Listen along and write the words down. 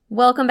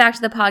Welcome back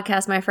to the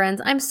podcast, my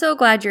friends. I'm so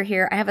glad you're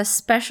here. I have a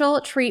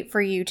special treat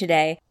for you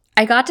today.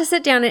 I got to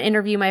sit down and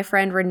interview my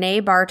friend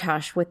Rene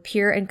Bartosh with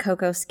Pure and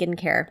Coco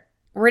Skincare.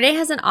 Rene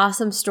has an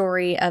awesome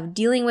story of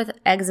dealing with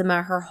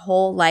eczema her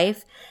whole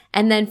life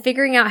and then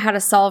figuring out how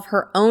to solve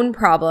her own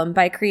problem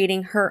by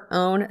creating her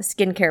own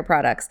skincare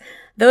products.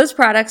 Those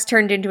products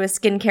turned into a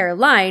skincare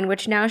line,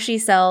 which now she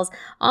sells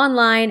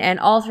online and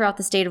all throughout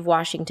the state of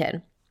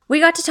Washington. We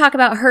got to talk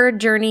about her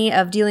journey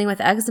of dealing with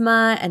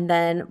eczema and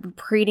then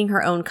creating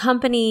her own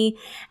company,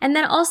 and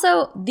then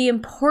also the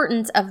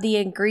importance of the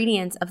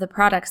ingredients of the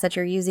products that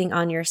you're using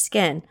on your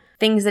skin.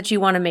 Things that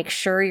you want to make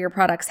sure your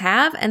products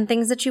have and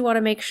things that you want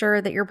to make sure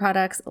that your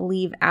products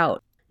leave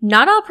out.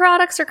 Not all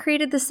products are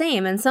created the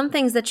same, and some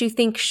things that you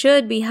think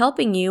should be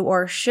helping you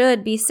or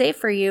should be safe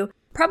for you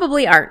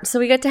probably aren't. So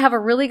we get to have a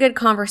really good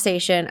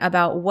conversation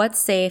about what's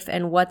safe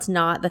and what's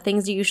not, the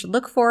things that you should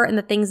look for and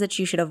the things that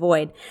you should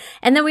avoid.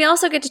 And then we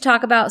also get to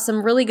talk about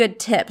some really good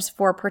tips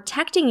for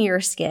protecting your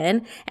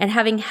skin and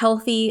having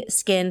healthy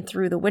skin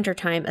through the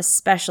wintertime,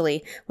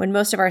 especially when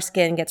most of our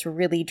skin gets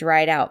really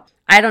dried out.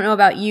 I don't know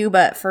about you,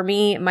 but for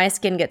me, my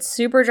skin gets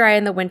super dry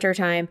in the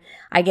wintertime.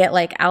 I get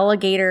like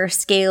alligator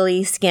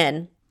scaly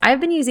skin.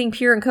 I've been using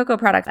Pure and Coco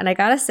products, and I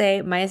gotta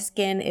say, my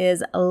skin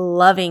is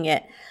loving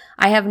it.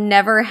 I have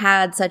never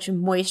had such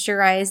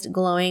moisturized,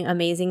 glowing,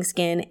 amazing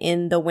skin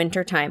in the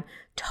wintertime.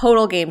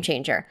 Total game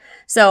changer.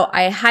 So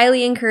I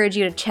highly encourage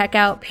you to check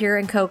out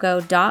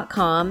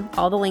pureandcoco.com.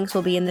 All the links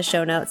will be in the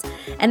show notes.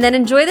 And then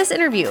enjoy this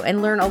interview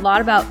and learn a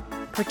lot about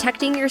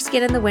protecting your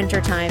skin in the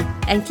wintertime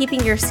and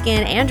keeping your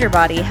skin and your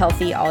body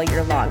healthy all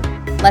year long.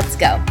 Let's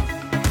go.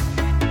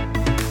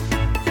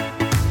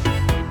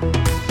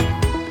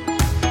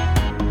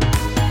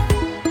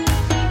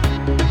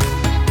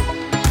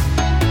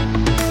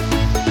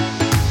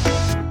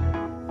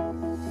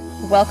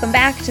 Welcome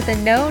back to the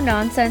No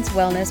Nonsense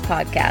Wellness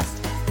Podcast,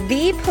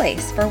 the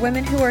place for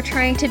women who are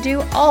trying to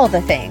do all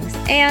the things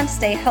and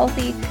stay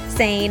healthy,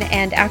 sane,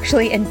 and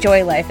actually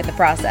enjoy life in the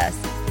process.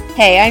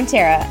 Hey, I'm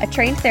Tara, a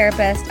trained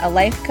therapist, a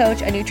life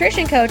coach, a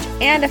nutrition coach,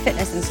 and a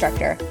fitness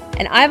instructor.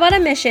 And I'm on a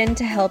mission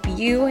to help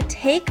you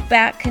take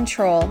back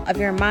control of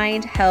your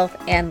mind, health,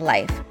 and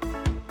life.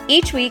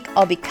 Each week,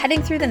 I'll be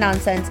cutting through the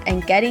nonsense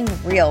and getting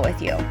real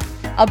with you.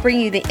 I'll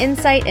bring you the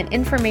insight and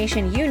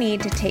information you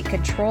need to take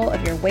control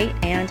of your weight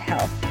and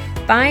health,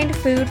 find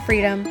food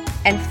freedom,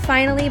 and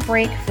finally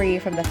break free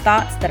from the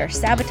thoughts that are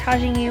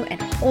sabotaging you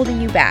and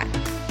holding you back.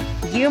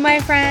 You,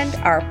 my friend,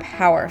 are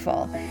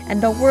powerful,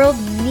 and the world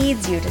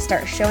needs you to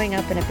start showing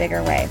up in a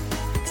bigger way.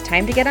 It's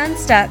time to get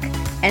unstuck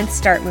and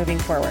start moving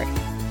forward.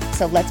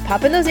 So let's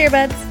pop in those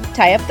earbuds,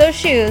 tie up those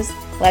shoes,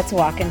 let's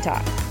walk and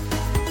talk.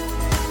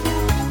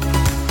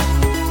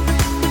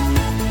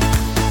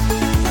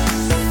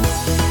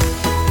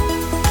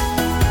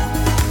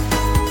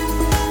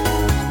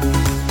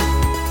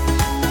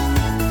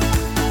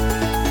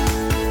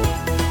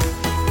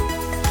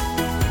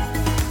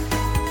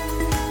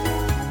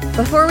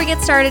 Before we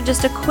get started,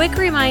 just a quick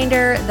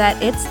reminder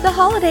that it's the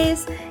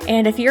holidays,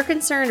 and if you're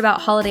concerned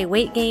about holiday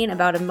weight gain,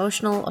 about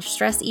emotional or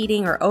stress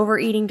eating or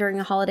overeating during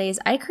the holidays,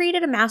 I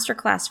created a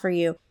masterclass for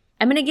you.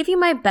 I'm going to give you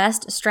my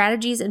best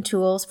strategies and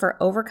tools for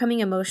overcoming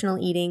emotional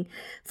eating,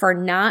 for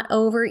not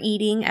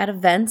overeating at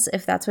events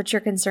if that's what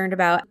you're concerned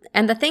about,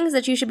 and the things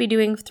that you should be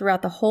doing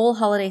throughout the whole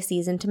holiday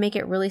season to make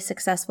it really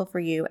successful for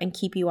you and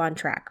keep you on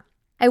track.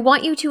 I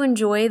want you to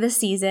enjoy the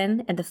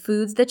season and the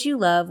foods that you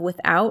love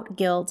without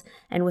guilt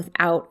and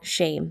without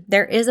shame.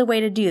 There is a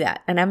way to do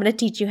that, and I'm going to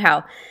teach you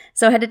how.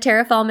 So head to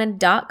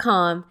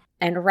tarafellman.com,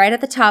 and right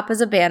at the top is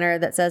a banner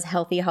that says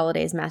Healthy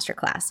Holidays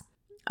Masterclass.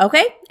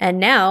 Okay, and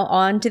now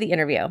on to the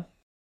interview.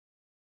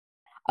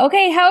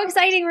 Okay, how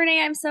exciting,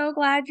 Rene. I'm so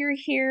glad you're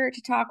here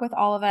to talk with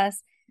all of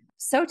us.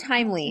 So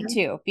timely,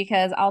 too,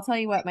 because I'll tell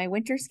you what, my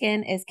winter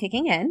skin is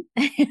kicking in,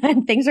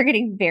 and things are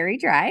getting very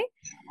dry.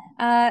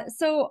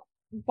 So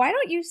why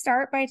don't you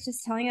start by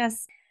just telling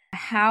us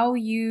how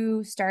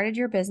you started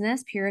your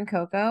business, Pure and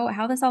Coco,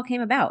 how this all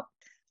came about?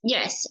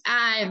 Yes.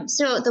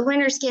 So the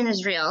winter skin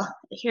is real.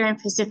 Here in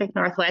Pacific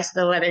Northwest,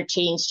 the weather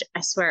changed,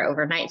 I swear,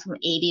 overnight from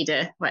 80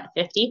 to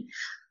 50?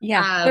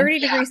 Yeah,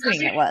 30-degree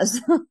swing it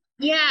was.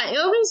 Yeah,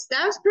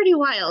 that was pretty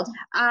wild.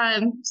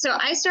 So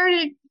I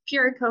started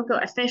Pure and Coco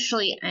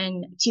officially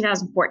in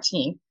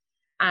 2014.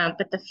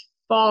 But the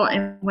fall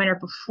and winter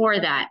before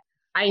that,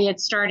 I had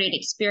started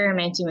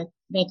experimenting with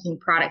making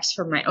products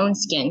for my own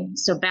skin.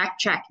 So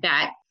backtrack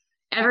that.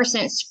 Ever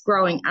since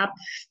growing up,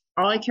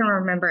 all I can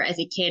remember as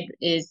a kid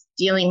is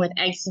dealing with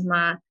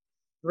eczema,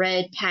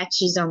 red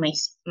patches on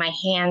my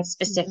hands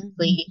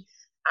specifically.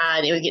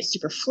 Mm-hmm. They would get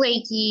super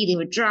flaky, they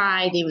would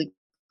dry, they would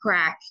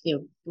crack, they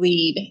would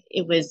bleed.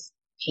 It was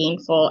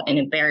painful and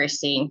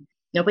embarrassing.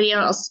 Nobody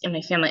else in my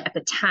family at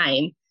the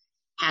time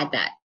had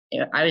that.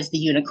 I was the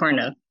unicorn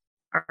of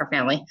our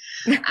family.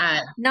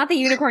 Not the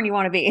unicorn you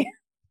want to be.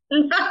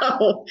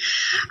 No.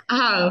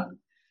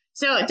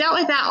 So dealt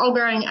with that all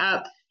growing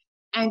up.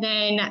 And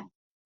then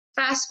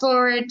fast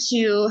forward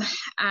to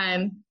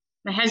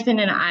my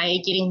husband and I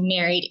getting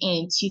married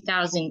in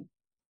 2000.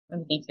 Let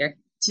me think here.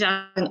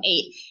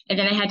 2008. And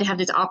then I had to have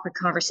this awkward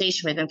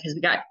conversation with him because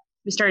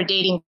we started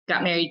dating,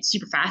 got married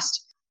super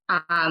fast.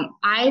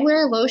 I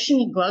wear lotion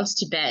and gloves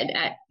to bed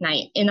at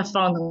night in the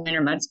fall and the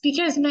winter months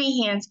because my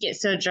hands get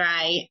so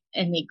dry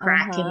and they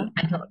crack and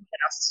I don't know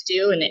what else to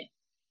do. And it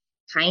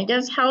kind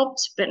of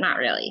helped, but not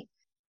really.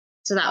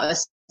 So that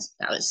was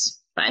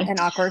fun. An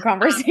awkward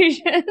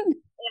conversation. Yeah,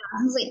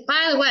 I was like,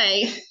 by the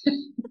way,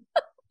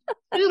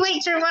 too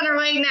late to run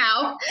away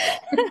now.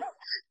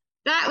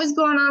 That was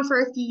going on for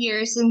a few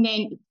years. And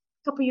then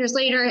a couple years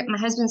later, my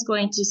husband's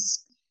going to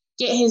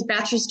get his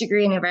bachelor's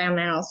degree in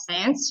environmental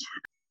science.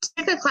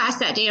 I took a class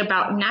that day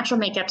about natural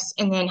makeups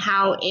and then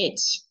how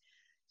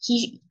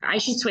I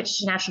should switch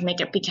to natural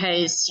makeup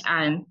because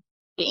the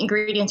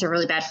ingredients are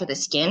really bad for the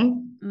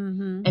skin.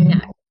 Mm-hmm. And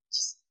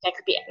that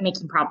could be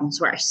making problems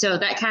worse. So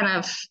that kind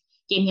of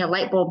gave me a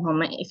light bulb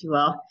moment, if you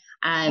will.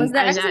 Was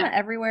that eczema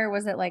everywhere?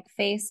 Was it like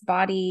face,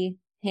 body,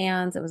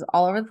 hands? It was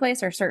all over the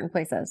place or certain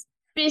places?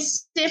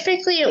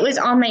 Specifically, it was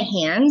on my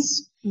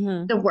hands,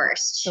 the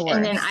worst.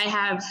 And then I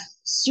have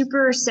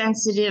super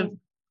sensitive,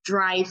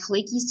 dry,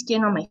 flaky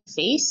skin on my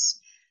face.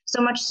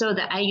 So much so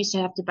that I used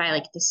to have to buy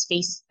like this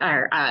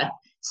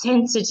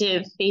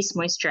sensitive face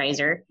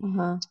moisturizer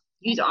to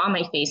use on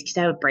my face because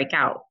I would break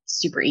out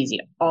super easy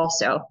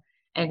also.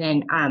 And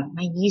then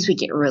my knees would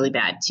get really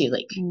bad too,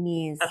 like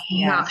knees,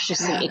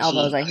 obnoxiously itchy.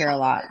 Elbows, I hear a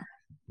lot.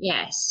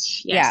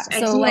 Yes. Yeah.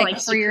 So like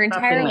for your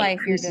entire life,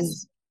 you're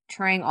just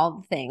trying all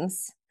the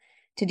things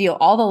to deal,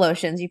 all the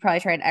lotions. You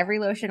probably tried every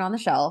lotion on the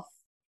shelf.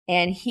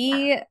 And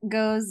he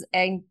goes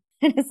and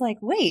it's like,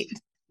 wait.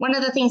 One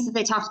of the things that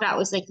they talked about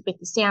was like with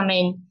the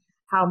salmon,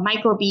 how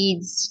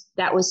microbeads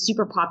that was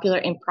super popular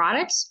in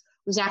products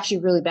was actually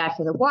really bad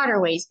for the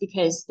waterways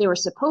because they were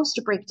supposed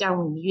to break down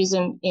when you use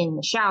them in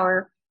the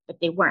shower, but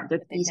they weren't.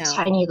 They're these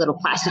tiny little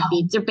plastic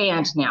beads. They're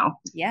banned now.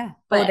 Yeah.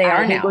 But they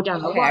are now. Go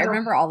down the water. I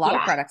remember a lot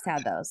of products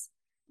had those.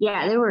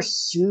 Yeah, they were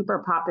super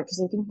popular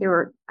because I think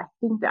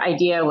the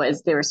idea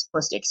was they were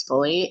supposed to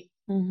exfoliate.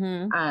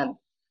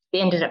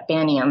 They ended up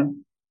banning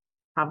them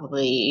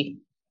probably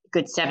a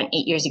good 7-8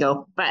 years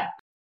ago, but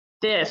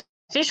the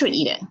fish would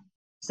eat it.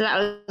 So that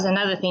was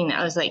another thing that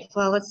I was like,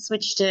 well, let's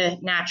switch to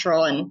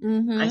natural.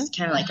 And I was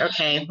kind of like,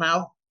 okay,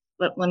 well,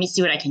 let me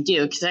see what I can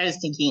do. Because I was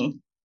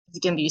thinking it's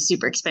going to be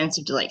super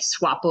expensive to like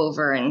swap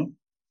over and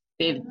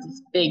this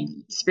big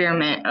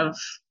experiment of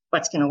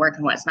what's going to work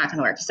and what's not going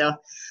to work. So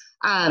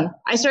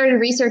I started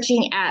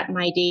researching at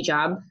my day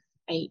job.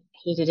 I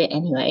hated it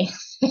anyway.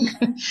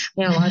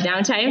 We had a lot of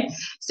downtime.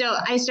 So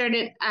I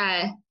started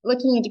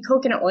looking into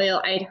coconut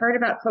oil. I had heard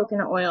about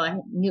coconut oil. I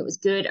knew it was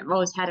good. I've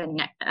always had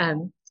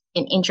an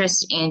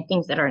interest in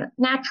things that are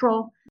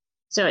natural.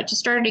 So I just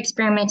started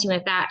experimenting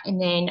with that.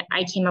 And then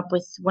I came up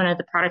with one of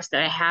the products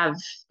that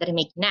I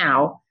make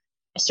now.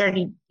 I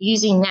started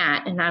using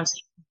that and I was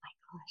like, oh my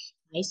gosh,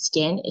 my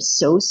skin is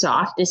so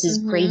soft. This is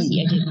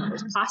crazy. I didn't know it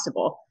was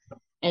possible.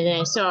 And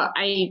then, so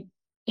I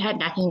had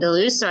nothing to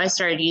lose. So I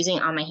started using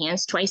it on my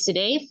hands twice a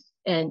day.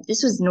 And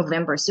this was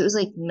November. So it was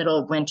like middle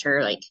of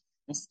winter. Like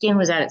my skin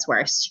was at its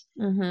worst.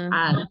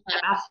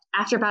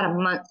 After about a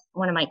month,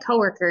 one of my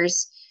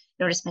coworkers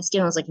noticed my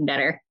skin was looking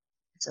better.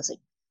 So I was like,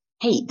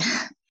 hey,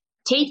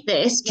 take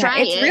this,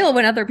 try it. It's real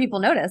when other people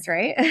notice,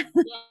 right?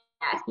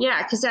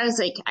 Yeah. Cause I was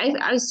like,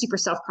 I was super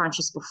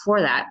self-conscious before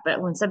that.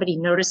 But when somebody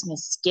noticed my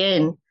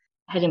skin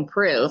had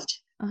improved,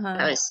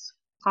 that was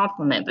a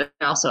compliment, but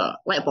also a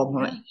light bulb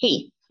moment.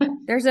 Hey,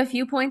 there's a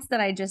few points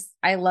that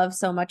I love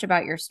so much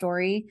about your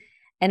story.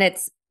 And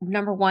it's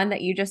number one,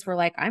 that you just were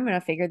like, I'm going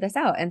to figure this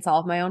out and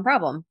solve my own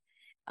problem.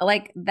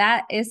 Like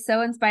that is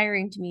so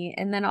inspiring to me.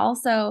 And then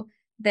also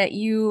that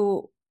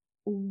you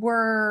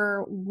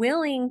were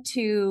willing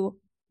to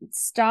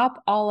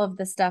stop all of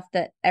the stuff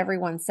that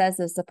everyone says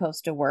is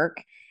supposed to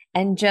work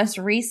and just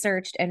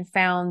researched and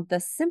found the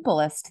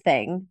simplest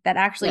thing that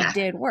actually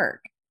did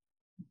work.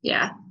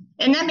 Yeah.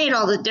 And that made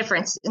all the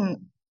difference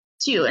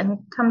too. And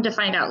come to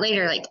find out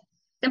later, like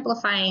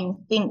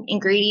simplifying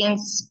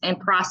ingredients and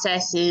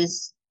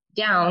processes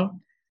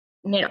down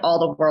made all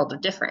the world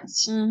of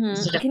difference.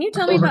 Can you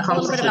tell me a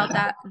little bit about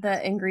that,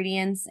 the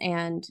ingredients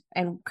and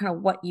kind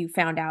of what you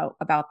found out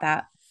about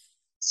that?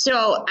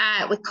 So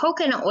with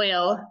coconut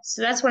oil,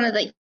 so that's one of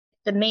that's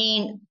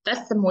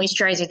the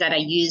moisturizer that I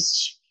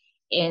used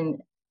in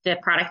the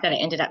product that I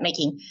ended up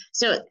making.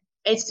 So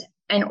it's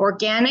an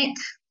organic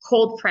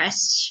cold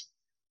pressed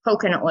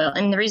coconut oil.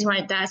 And the reason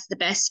why that's the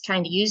best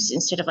kind to use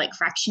instead of like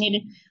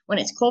fractionated, when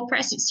it's cold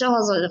pressed, it still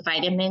has all the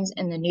vitamins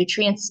and the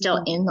nutrients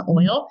still in the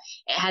oil.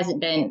 It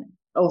hasn't been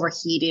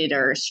overheated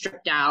or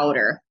stripped out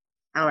or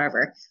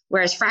however.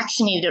 Whereas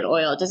fractionated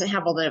oil, it doesn't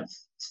have all the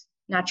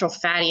natural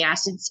fatty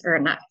acids, or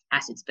not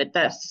acids, but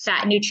the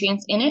fat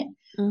nutrients in it.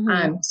 So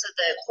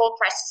the cold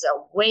presses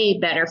are way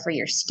better for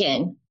your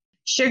skin.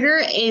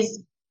 Sugar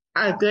is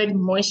a good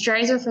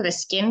moisturizer for the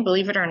skin,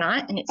 believe it or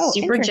not, and it's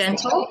super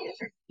gentle.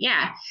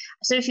 Yeah.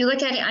 So if you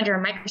look at it under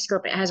a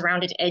microscope, it has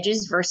rounded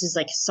edges versus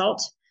like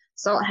salt.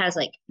 Salt has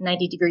like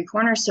 90-degree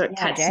corners, so it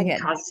cuts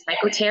and causes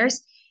micro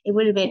tears. it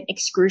would have been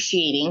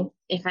excruciating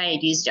if I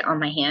had used it on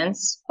my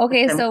hands with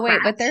Okay, them so wait,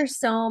 but cracked. there's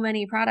so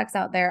many products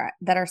out there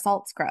that are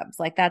salt scrubs.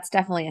 Like that's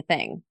definitely a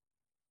thing.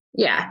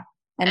 Yeah.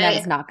 And that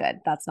is I, not good.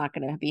 That's not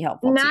going to be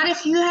helpful to you. Not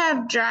if you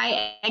have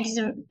dry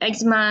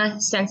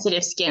eczema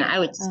sensitive skin. I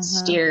would Uh-huh.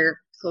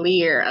 steer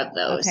clear of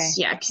those. Okay.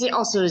 Yeah, because it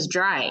also is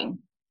drying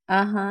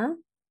Uh-huh.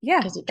 Yeah,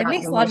 because it it draws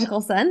makes the moisture.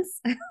 logical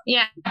sense.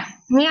 Yeah,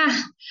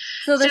 yeah.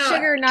 So the So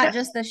sugar, not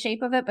just the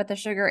shape of it, but the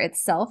sugar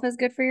itself is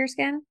good for your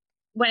skin?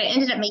 what I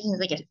ended up making is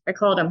like I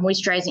call it a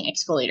moisturizing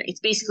exfoliator. It's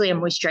basically a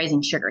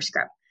moisturizing sugar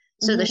scrub.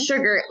 So the Mm-hmm.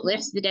 sugar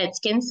lifts the dead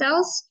skin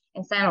cells,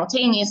 and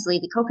simultaneously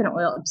the coconut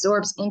oil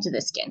absorbs into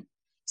the skin.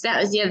 So that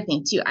was the other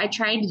thing too. I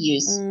tried to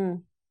use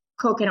Mm.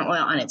 coconut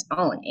oil on its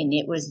own, and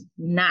it was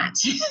not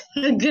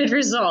a good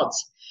result.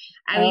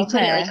 I would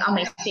put it like Okay. on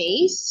my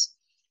face,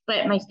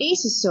 but my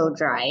face is so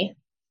dry,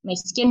 my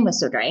skin was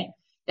so dry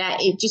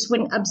that it just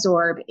wouldn't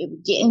absorb. It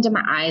would get into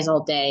my eyes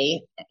all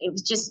day. It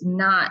was just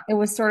not. It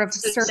was sort of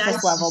So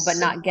surface level, but that's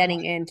not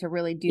getting in to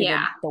really do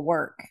yeah, the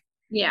work.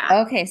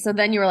 yeah, Okay, so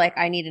then you were like,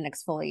 I need an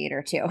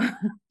exfoliator too.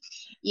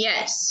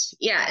 yes,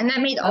 yeah, and that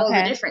made all the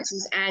Okay. difference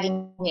is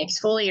adding the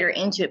exfoliator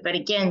into it. But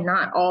again,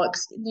 not all.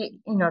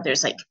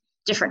 There's like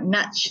different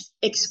nut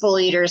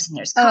exfoliators and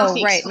there's Oh,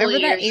 coffee right. Remember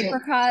that exfoliators. And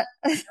apricot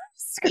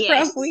scrub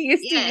yes, we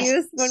used to yes,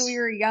 use when we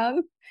were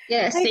young?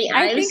 yes.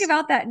 I think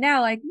about that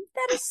now, like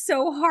that is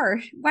so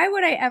harsh. Why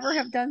would I ever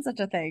have done such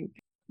a thing?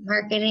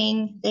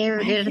 Marketing, they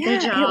did their Yeah,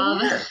 it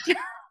job. worked.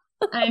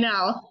 I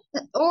know.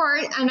 Or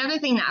another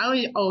thing that I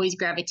would always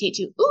gravitate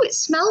to, ooh, it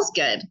smells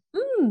good.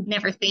 Mm.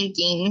 Never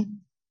thinking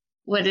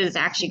what is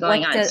actually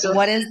going on. So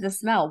What is the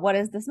smell? What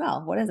is the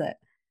smell? What is it?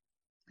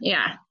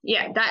 yeah,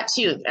 that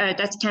too.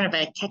 That's kind of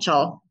a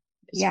catch-all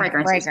Yeah,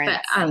 fragrances,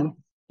 but fragrance.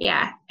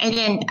 yeah. And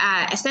then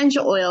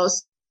essential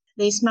oils,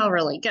 they smell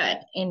really good,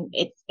 and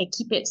it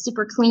keep it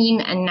super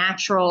clean and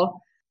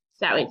natural.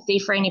 That way, it's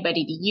safe for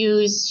anybody to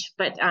use.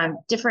 But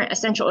different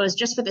essential oils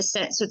just for the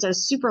scent, so it's a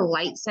super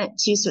light scent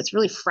too. So it's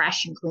really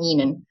fresh and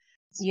clean and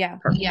Yeah.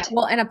 perfect. Yeah.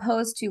 Well, and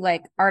opposed to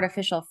like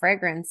artificial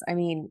fragrance, I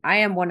mean, I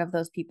am one of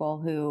those people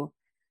who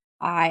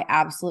I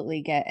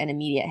absolutely get an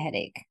immediate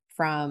headache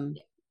from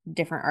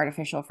different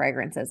artificial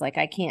fragrances. Like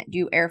I can't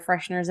do air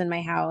fresheners in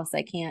my house.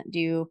 I can't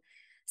do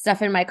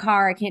stuff in my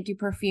car. I can't do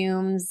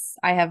perfumes.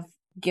 I have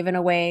given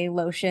away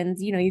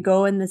lotions. You know, you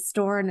go in the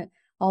store and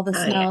all the Oh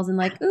yeah, smells and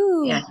like,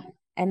 ooh, yeah.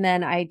 and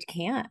then I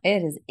can't.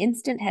 It is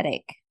instant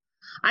headache.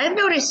 I've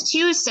noticed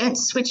too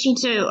since switching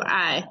to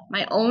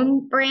my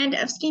own brand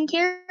of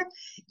skincare,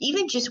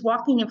 even just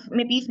walking in,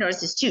 maybe you've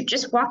noticed this too,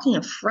 just walking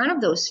in front of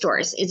those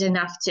stores is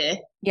enough to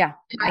Yeah,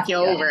 I knock you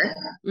can do it. over.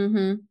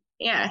 Mm-hmm.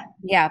 Yeah.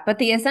 Yeah, but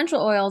the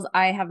essential oils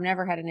I have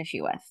never had an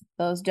issue with.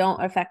 Those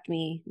don't affect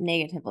me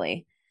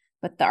negatively,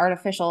 but the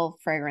artificial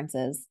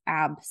fragrances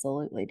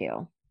absolutely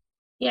do.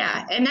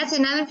 Yeah. And that's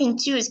another thing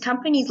too, is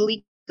companies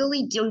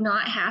legally do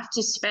not have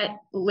to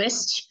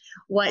list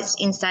what's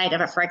inside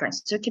of a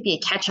fragrance. So it could be a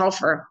catch-all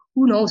for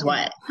who knows And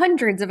what.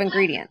 hundreds of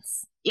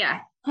ingredients, Yeah.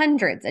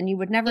 hundreds, and you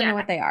would never know Yeah.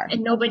 what they are.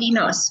 And nobody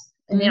knows.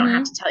 And they don't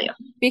have Mm-hmm. to tell you.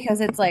 Because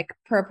it's like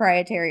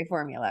proprietary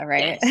formula,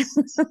 right? Yes.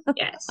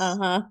 Yes.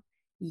 Uh-huh.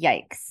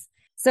 Yikes.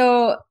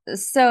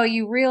 So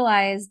you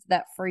realized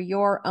that for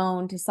your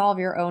own, to solve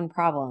your own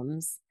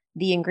problems,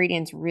 the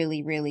ingredients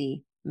really,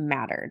 really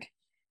mattered.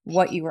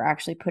 What you were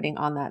actually putting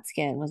on that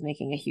skin was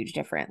making a huge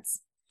difference.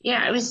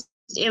 Yeah, it was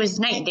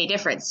night and day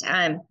difference.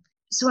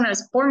 So when I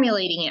was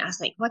formulating it, I was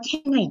like, what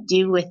can I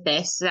do with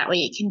this so that way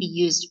it can be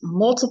used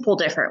multiple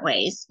different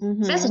ways? So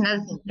that's Mm-hmm. another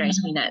thing that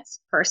drives me nuts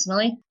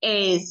personally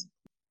is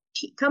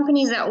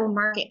companies that will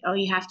market, oh,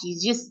 you have to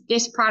use just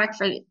this product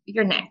for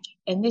your neck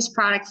and this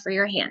product for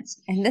your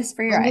hands And this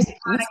for your and this eye,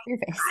 and this product for your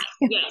for your face.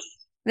 eyes. Yes,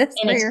 This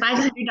and for it's your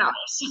 $500.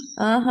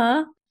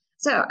 uh-huh.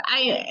 So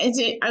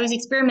I was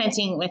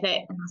experimenting with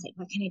it, and I was like,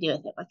 what can I do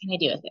with it? What can I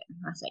do with it? And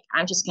I was like,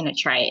 I'm just gonna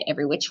try it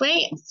every which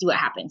way and see what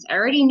happens. I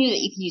already knew that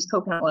you can use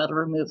coconut oil to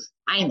remove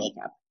eye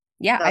makeup.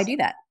 Yeah, So I I was do like,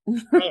 that.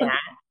 try that.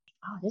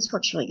 Oh, this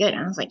works really good.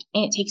 And I was like,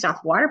 and it takes off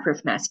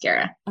waterproof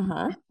mascara.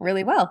 Uh-huh.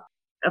 Really well.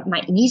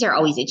 My knees are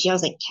always itchy. I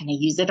was like, can I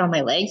use it on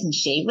my legs and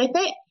shave with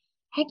it?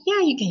 Heck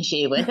yeah, you can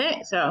shave with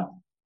it. So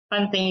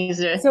fun things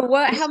to So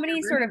how many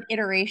discover. sort of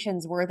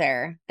iterations were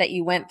there that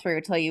you went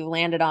through till you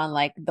landed on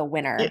like the It,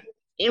 winner?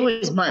 it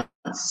was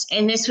months,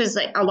 and this was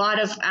like a lot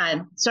of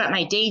so at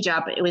my day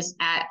job it was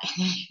at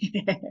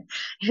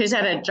it was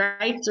at a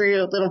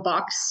drive-through little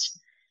box.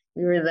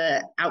 We were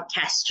the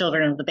outcast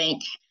children of the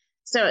bank,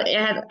 so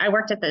I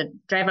worked at the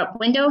drive-up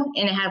window,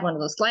 and it had one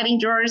of those sliding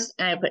drawers,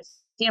 and I put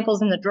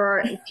samples in the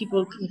drawer.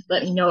 People could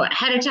let me know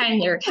ahead of time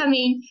they were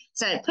coming,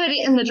 so I put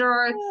it in the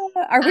drawer.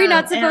 Are we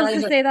not And I supposed to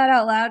was like, say that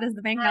out loud? Is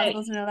the bank not I,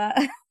 supposed to know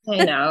that?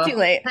 I know. Too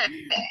late.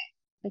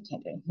 I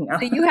can't do anything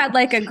So now. you had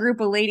like a group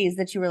of ladies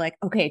that you were like,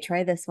 okay,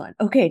 try this one.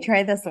 Okay,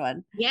 try this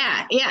one.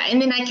 Yeah, yeah. And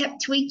then I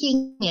kept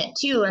tweaking it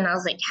too. And I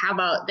was like, how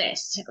about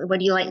this? What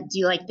do you like? Do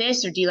you like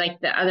this or do you like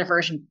the other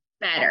version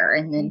better?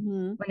 And then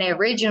Mm-hmm. when I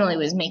originally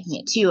was making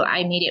it too,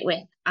 I made it with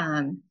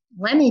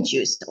lemon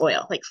juice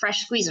oil, like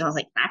fresh squeezed. And I was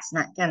like, that's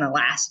not gonna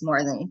last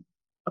more than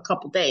a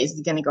couple days.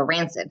 It's gonna go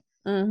rancid.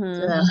 So then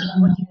Mm-hmm. I was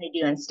like, what can I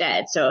do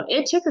instead? So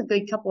it took a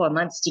good couple of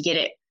months to get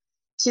it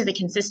to the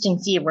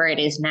consistency of where it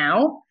is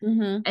now.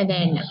 Mm-hmm. And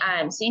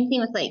then same thing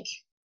with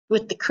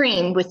with the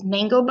cream with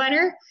mango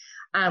butter,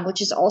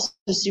 which is also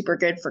super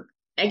good for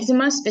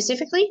eczema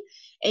specifically.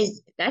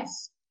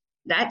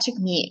 That took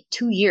me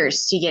 2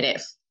 years to get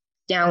it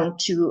down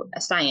to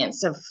a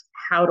science of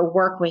how to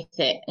work with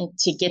it and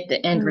to get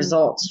the end Mm-hmm.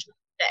 result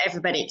that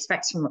everybody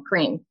expects from a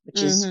cream,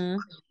 which is Mm-hmm.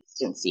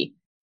 consistency.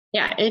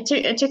 Yeah, it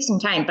took some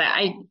time, but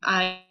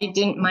I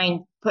didn't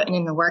mind putting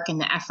in the work and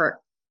the effort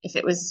if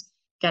it was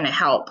gonna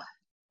help,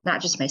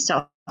 not just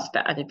myself,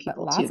 but other But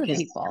people too, lots of because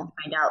people.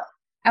 find out.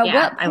 At Yeah,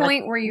 what I like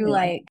point were you everyone.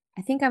 like,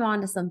 I think I'm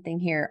onto something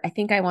here. I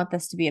think I want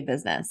this to be a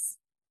business.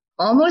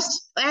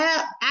 Almost,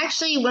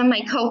 actually, when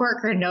my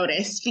coworker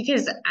noticed,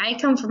 because I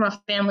come from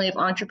a family of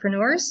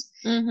entrepreneurs,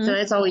 so Mm-hmm.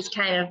 it's always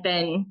kind of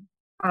been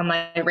on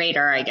my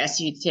radar, I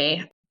guess you'd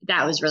say.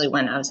 That was really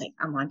when I was like,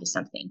 I'm onto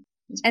something.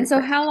 It was And pretty so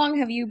quick. how long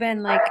have you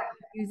been like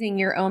using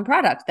your own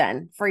product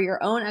then for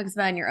your own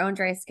eczema and your own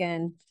dry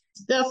skin?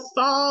 The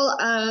fall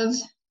of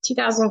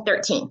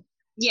 2013.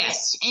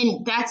 Yes,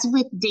 and that's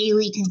with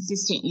daily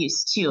consistent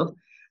use too.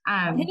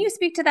 Can Um, you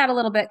speak to that a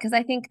little bit? Because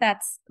I think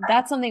that's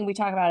something we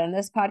talk about in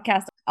this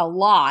podcast a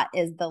lot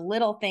is the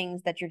little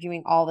things that you're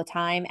doing all the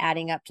time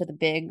adding up to the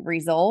big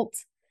result.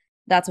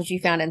 That's what you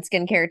found in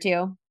skincare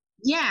too.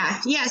 yeah.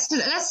 So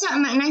that's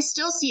something, and I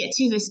still see it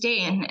to this day.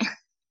 And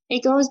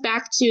it goes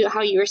back to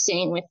how you were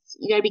saying with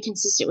you got to be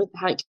consistent with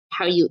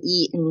how you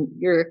eat and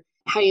your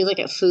how you look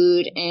at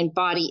food and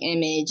body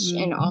image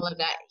and Mm-hmm. all of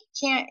that.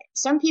 You can't.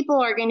 Some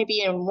people are going to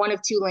be in one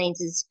of two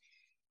lanes. Is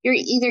you're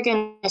either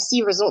going to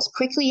see results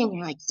quickly and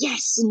you're like,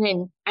 yes, and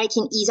then I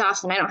can ease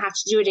off and I don't have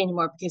to do it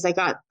anymore because I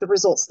got the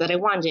results that I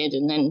wanted,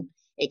 and then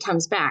it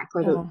comes back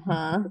or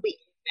Uh-huh. the week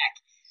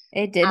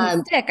It back.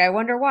 didn't stick. I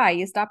wonder why.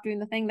 You stopped doing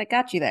the thing that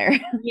got you there.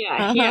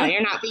 Yeah, Uh-huh.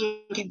 you're not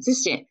being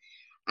consistent.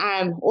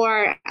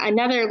 Or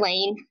another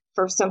lane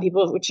for some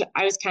people, which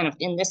I was kind of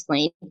in this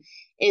lane,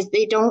 is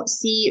they don't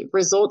see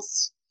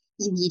results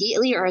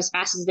immediately or as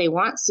fast as they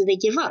want, so they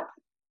give up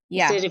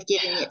Yeah. instead of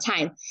giving it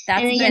time. And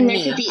That's again, been there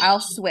could me. be, I'll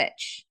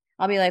switch.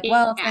 I'll be like,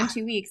 well, it's been yeah,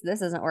 2 weeks.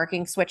 This isn't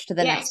working. Switch to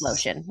the next yes,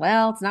 lotion.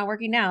 Well, it's not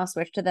working now.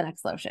 Switch to the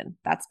next lotion.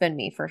 That's been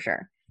me for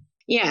sure.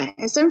 yeah.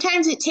 And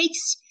sometimes it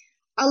takes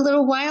a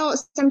little while.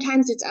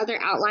 Sometimes it's other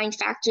outlying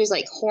factors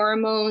like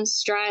hormones,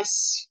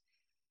 stress,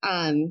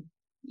 um,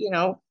 you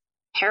know,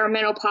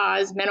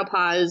 perimenopause,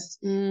 menopause.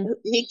 Mm,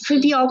 It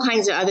could be all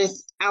kinds of other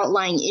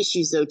outlying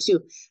issues though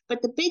too.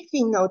 But the big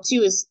thing though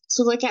too is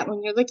to look at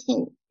when you're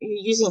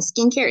using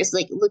skincare is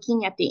like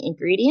looking at the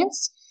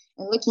ingredients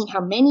and looking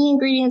how many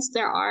ingredients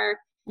there are.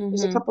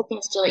 There's a hmm. couple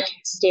things to like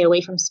stay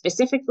away from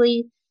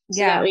specifically,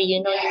 so that Yeah. way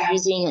you know you're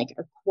using like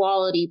a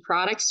quality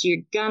product. So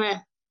you're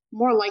gonna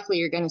more likely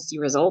you're gonna see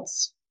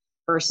results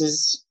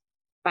versus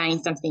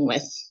buying something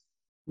with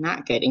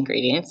not good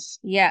ingredients.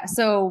 Yeah.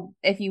 So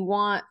if you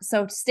want,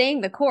 so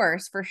staying the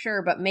course for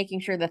sure, but making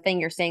sure the thing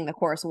you're staying the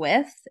course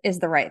with is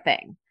the right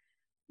thing.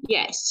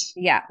 Yes.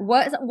 Yeah.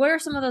 What are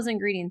some of those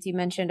ingredients? You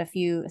mentioned a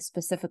few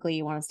specifically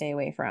you want to stay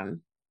away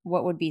from.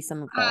 What would be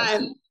some of those?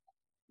 Um,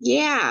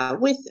 yeah,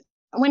 with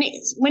when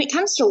it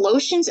comes to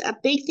lotions, a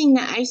big thing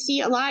that I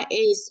see a lot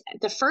is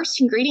the first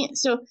ingredient.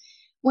 So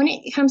when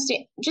it comes to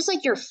just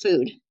like your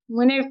food,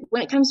 when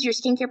it comes to your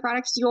skincare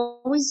products, you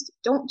always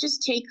don't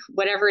just take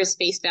whatever is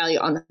face value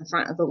on the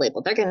front of the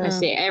label. They're going to Mm,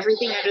 say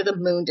everything under the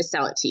moon to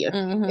sell it to you. It's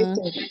hmm.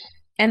 going to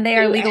And they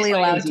are do X, legally Y,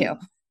 and allowed Z. to.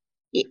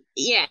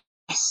 Yes,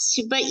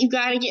 but you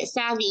got to get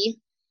savvy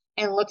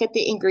and look at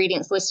the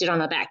ingredients listed on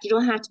the back. You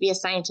don't have to be a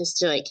scientist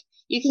to like,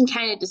 you can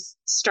kind of just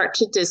start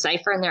to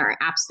decipher, and there are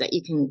apps that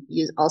you can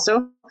use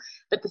also.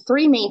 But the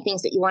three main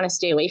things that you want to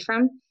stay away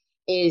from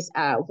is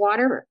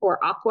water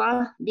or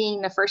aqua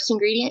being the first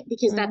ingredient,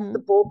 because that's the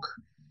Hmm. bulk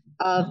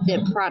of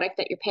the product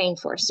that you're paying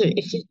for. So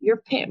if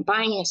you're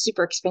buying a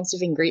super expensive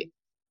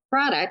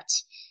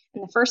product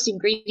and the first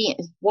ingredient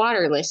is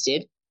water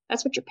listed,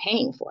 that's what you're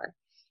paying for.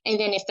 And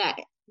then if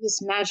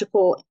this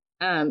magical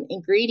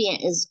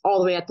ingredient is all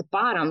the way at the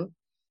bottom,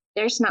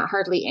 there's not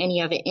hardly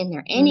any of it in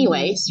there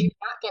anyway. Hmm. So you're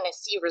not going to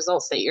see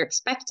results that you're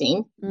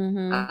expecting.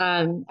 Hmm.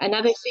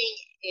 Another thing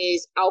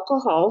is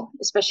alcohol,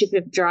 especially if you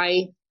have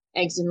dry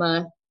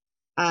eczema,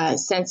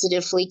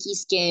 sensitive, flaky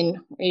skin.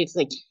 It's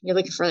like you're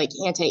looking for like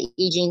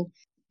anti-aging.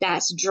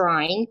 That's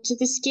drying to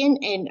the skin,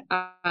 and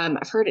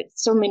I've heard it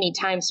so many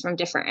times from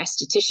different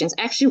estheticians.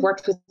 I actually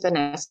worked with an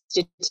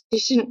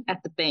esthetician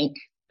at the bank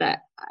that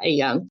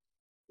I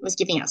was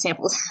giving out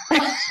samples.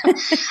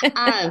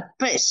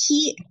 But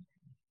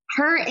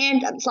her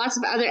and lots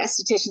of other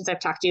estheticians I've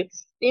talked to,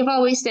 they've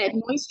always said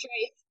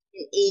moisturize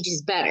and age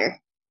is better.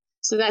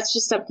 So that's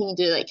just something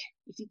to like,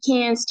 if you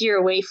can steer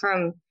away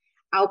from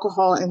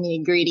alcohol in the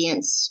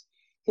ingredients,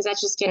 because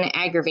that's just going to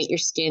aggravate your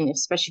skin,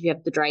 especially if you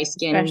have the dry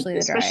skin, Especially the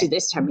especially dry.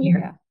 this time of year.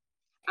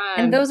 Yeah.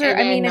 And those are, And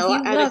I then mean, the if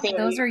you other look, thing,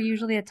 those are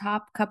usually a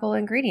top couple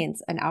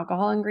ingredients, an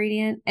alcohol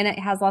ingredient, and it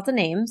has lots of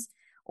names,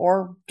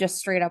 or just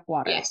straight up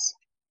water. yes,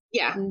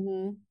 yeah,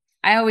 Hmm.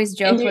 I always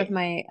and joke with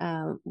my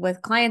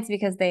with clients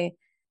because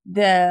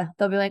they'll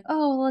be like,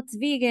 oh, well, it's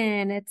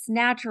vegan, it's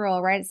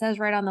natural, right? It says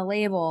right on the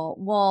label.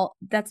 Well,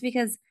 that's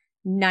because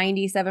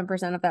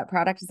 97% of that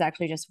product is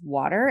actually just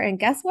water. And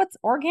guess what's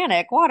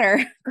organic?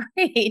 Water.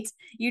 Great.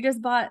 You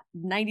just bought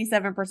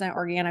 97%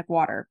 organic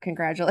water.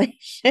 Congratulations.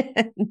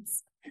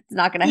 It's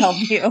not going to help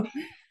you.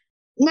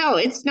 No,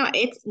 it's not.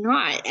 It's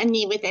not. I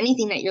mean, with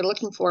anything that you're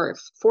looking for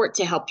it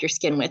to help your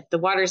skin with, the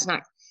water's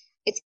not,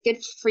 it's good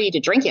for you to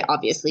drink it,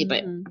 obviously,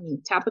 but Mhm. I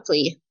mean,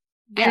 topically,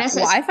 and Yeah.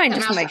 Well, I find something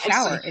just else my I've seen.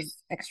 shower is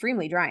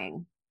extremely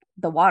drying.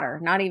 The water,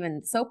 not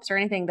even soaps or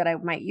anything that I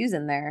might use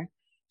in there.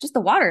 Just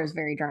the water is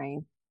very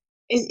drying.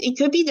 It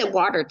could be the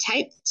water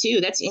type too.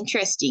 That's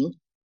interesting.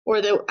 Or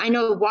I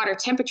know water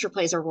temperature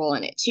plays a role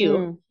in it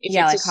too. If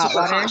Yeah, it's a like hot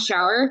super hot water.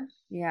 shower,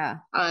 Yeah.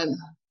 um,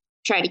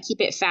 try to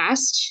keep it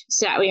fast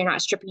so that way you're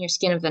not stripping your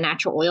skin of the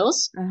natural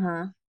oils.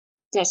 Uh-huh.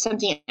 That's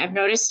something I've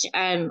noticed.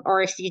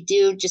 Or if you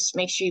do, just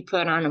make sure you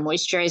put on a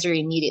moisturizer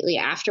immediately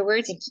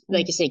afterwards, and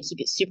like I say, keep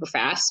it super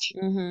fast.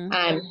 Mm-hmm.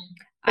 Um,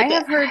 I but the,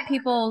 have heard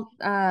people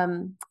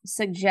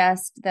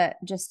suggest that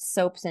just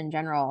soaps in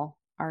general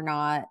are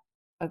not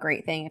a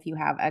great thing if you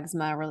have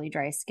eczema, really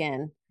dry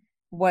skin.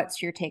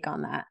 What's your take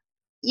on that?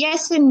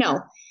 yes and no.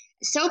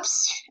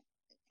 Soaps,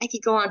 I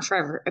could go on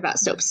forever about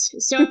soaps.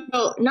 So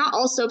not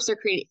all soaps are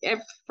created.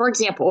 For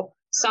example,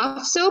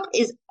 soft soap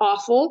is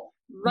awful.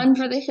 Run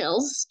for the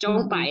hills.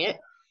 Don't buy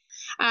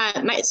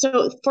Mm-hmm.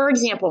 it. For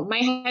example,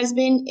 my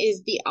husband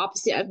is the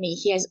opposite of me.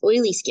 He has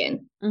oily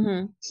skin.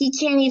 Mm-hmm. He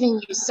can't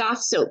even use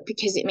soft soap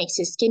because it makes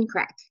his skin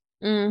crack.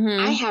 I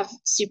Mm-hmm. have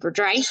super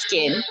dry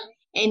skin,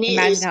 and it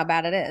Imagine is how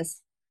bad it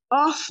is.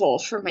 awful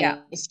for Yeah.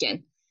 my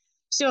skin.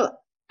 So,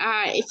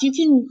 if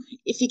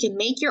you can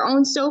make your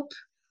own soap,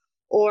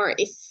 or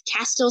if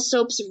Castile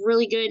soap's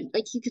really good,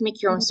 like you can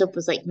make your own soap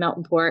with like melt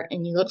and pour,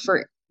 and you look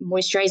for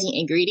moisturizing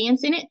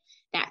ingredients in it.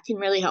 That can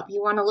really help.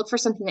 You want to look for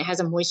something that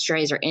has a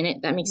moisturizer in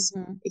it. That makes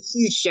Mm-hmm. a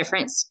huge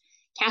difference.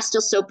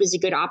 Castile soap is a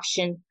good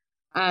option.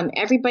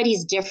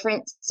 Everybody's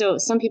different, so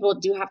some people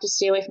do have to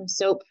stay away from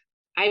soap.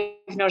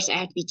 I've noticed I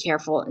have to be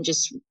careful and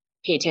just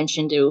pay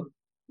attention to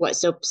what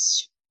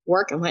soaps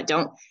work and what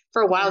don't.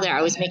 For a while Yeah. there,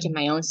 I was making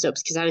my own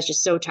soaps because I was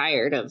just so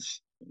tired of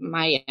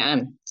my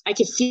I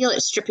could feel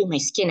it stripping my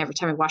skin every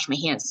time I wash my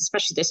hands,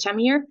 especially this time of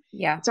year.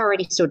 Yeah. It's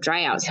already so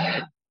dry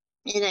outside.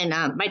 And then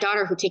my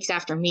daughter, who takes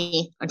after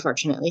me,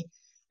 unfortunately,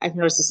 I've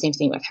noticed the same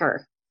thing with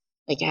her.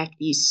 Like I have to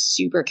be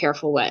super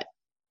careful what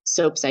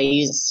soaps I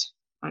use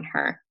on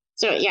her.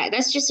 So yeah,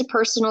 that's just a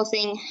personal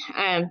thing.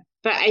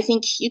 But I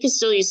think you can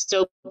still use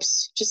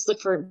soaps. Just look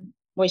for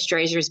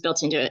moisturizers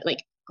built into it.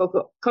 Like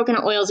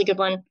coconut oil is a good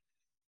one.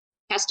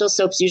 Castile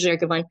soaps usually are a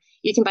good one.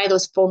 You can buy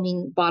those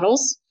foaming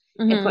bottles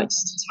and put Mm-hmm.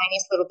 just the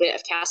tiniest little bit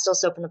of Castile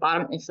soap in the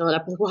bottom and fill it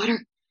up with water.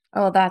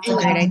 Oh, that's a And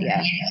great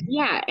idea.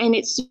 yeah, and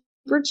it's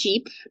super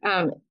cheap.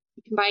 You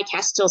can buy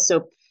Castile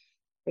soap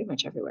pretty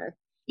much everywhere.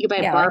 You can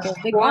buy Yeah, like bar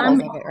those big form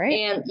bottles of it, right?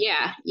 and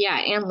yeah,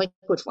 and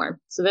liquid form.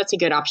 So that's a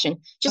good option.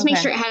 Just make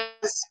Okay. sure it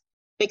has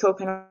the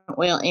coconut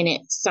oil in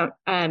it. So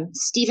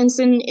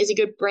Stevenson is a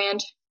good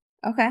brand.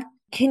 Okay.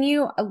 Can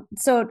you,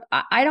 so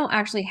I don't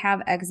actually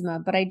have eczema,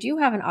 but I do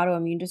have an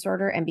autoimmune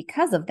disorder. And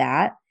because of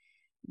that,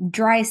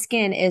 dry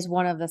skin is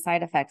one of the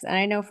side effects. And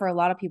I know for a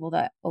lot of people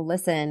that will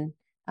listen,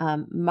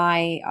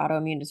 my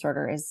autoimmune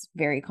disorder is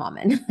very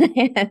common.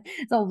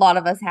 So a lot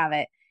of us have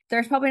it.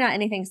 There's probably not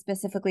anything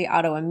specifically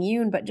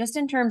autoimmune, but just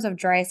in terms of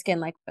dry skin,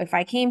 like if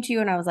I came to you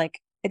and I was like,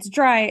 it's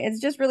dry, it's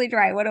just really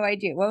dry. What do I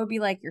do? What would be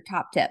like your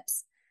top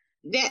tips?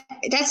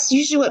 That's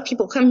usually what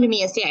people come to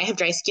me and say, I have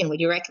dry skin. Would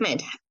you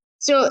recommend?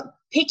 So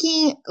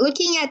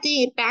looking at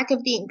the back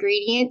of the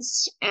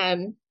ingredients,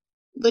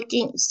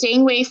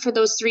 staying away for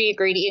those three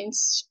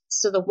ingredients.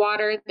 So the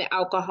water, the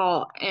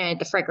alcohol, and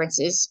the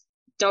fragrances.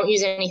 Don't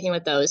use anything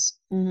with those.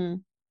 Mm-hmm.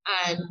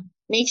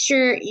 Make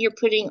sure you're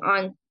putting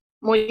on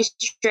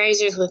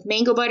moisturizers with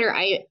mango butter.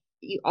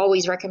 You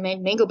always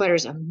recommend mango butter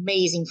is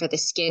amazing for the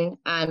skin,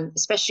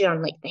 especially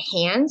on like the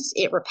hands.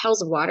 It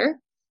repels water,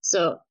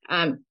 so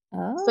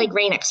it's like Oh,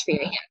 Rain-X for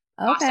your hand.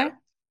 okay. Awesome.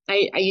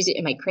 I use it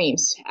in my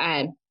creams.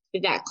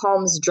 That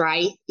calms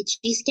dry,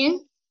 itchy skin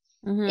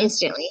Mm-hmm.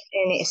 instantly,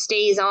 and it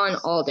stays on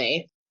all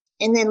day.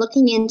 And then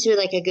looking into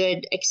like a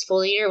good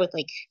exfoliator with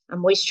like a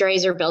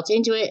moisturizer built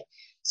into it.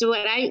 So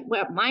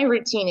what my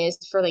routine is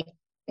for like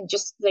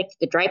just like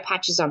the dry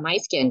patches on my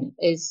skin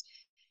is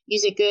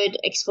use a good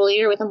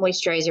exfoliator with a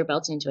moisturizer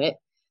built into it.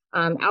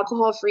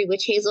 Alcohol-free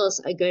witch hazel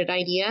is a good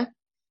idea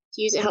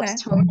to use. It Okay.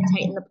 helps tone and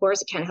tighten the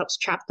pores. It kind of helps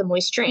trap the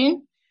moisture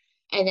in.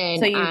 And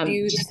So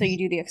then so you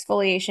do the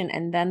exfoliation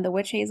and then the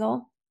witch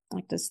hazel,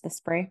 like this the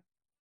spray.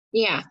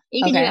 yeah,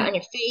 you can do that Okay. on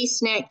your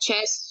face, neck,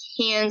 chest,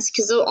 hands,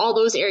 because all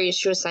those areas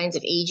show signs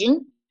of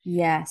aging.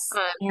 Yes, Um,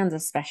 hands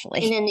and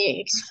especially. then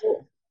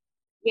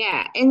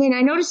yeah, and then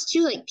I noticed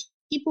too, like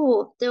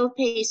people they'll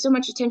pay so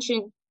much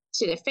attention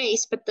to the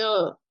face, but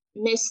they'll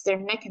miss their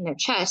neck and their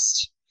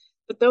chest.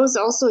 But those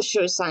also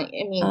show sign.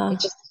 I mean, Uh, it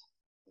just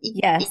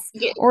yes.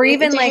 you get Or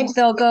even it's a head. like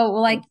they'll go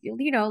like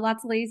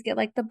lots of ladies get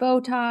like the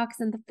Botox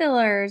and the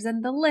fillers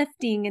and the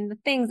lifting and the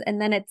things and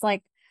then it's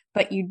like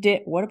But you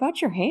did, what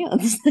about your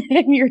hands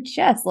and your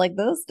chest? Like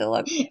those still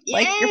look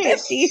like you're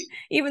Yes. 50,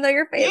 even though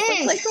your face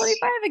looks like Yes.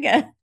 25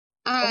 again.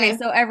 Okay, Uh,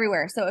 so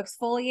everywhere. So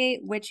exfoliate,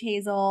 witch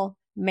hazel,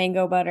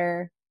 mango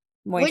butter,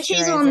 which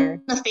is moisturizer.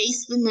 on the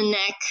face and the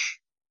neck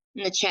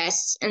and the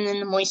chest, and then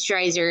the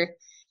moisturizer,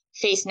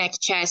 face, neck,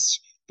 chest.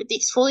 But the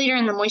exfoliator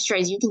and the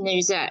moisturizer, you can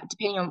use that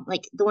depending on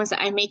like the ones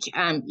that I make. You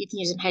can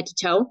use them head to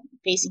toe,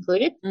 face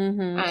included. I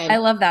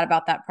Um, love that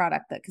about that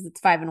product because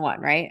it's 5-in-1,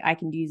 right? I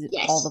can use it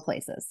all the yes,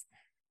 places.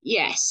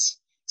 yes.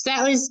 So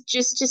that was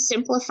just to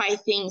simplify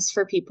things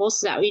for people,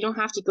 so that we don't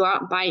have to go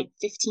out and buy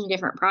 15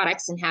 different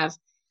products and have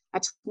a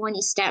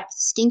 20-step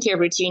skincare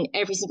routine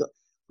every single.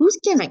 Who's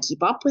gonna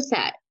keep up with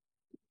that?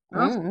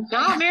 Mm.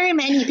 Not very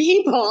many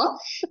people.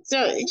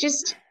 So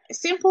just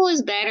simple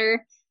is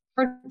better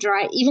for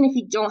dry, even if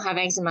you don't have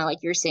eczema, like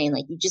you're saying,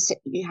 like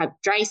you have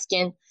dry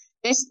skin.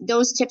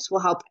 Those tips will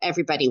help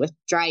everybody with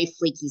dry,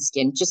 flaky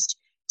skin. Just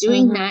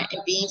doing Mm-hmm. that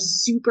and being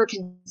super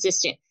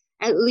consistent,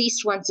 at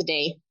least once a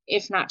day,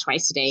 if not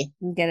twice a day,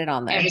 Get it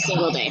on every there.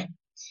 single day.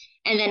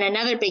 And then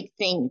another big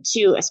thing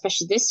too,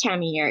 especially this time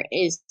of year,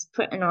 is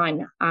putting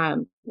on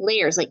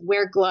layers, like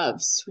wear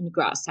gloves when you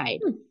go outside,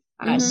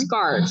 Mm-hmm.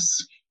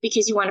 scarves,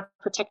 because you want to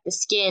protect the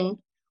skin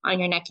on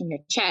your neck and your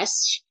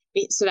chest,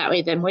 so that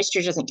way the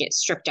moisture doesn't get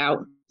stripped out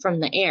from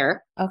the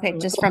air, Okay, from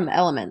the just cold. from the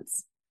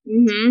elements.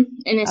 And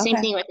the same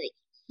Okay. thing with like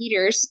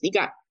heaters. You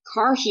got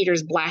car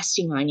heaters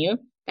blasting on you.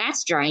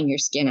 That's drying your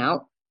skin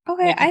out,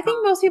 Okay, making I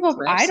think most problems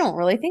people, I worse. don't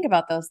really think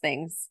about those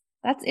things.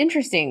 That's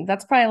interesting.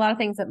 That's probably a lot of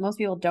things that most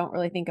people don't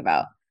really think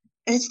about.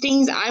 It's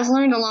things I've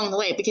learned along the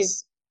way,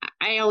 because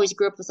I always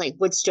grew up with like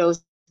wood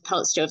stoves,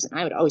 pellet stoves, and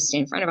I would always stay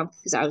in front of them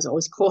because I was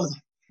always cold.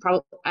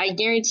 Probably, I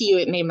guarantee you,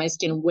 it made my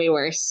skin way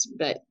worse.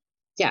 But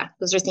yeah,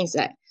 those are things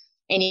that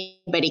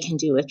anybody can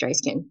do with dry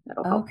skin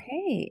that'll help.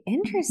 Okay,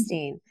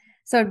 interesting.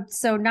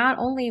 So not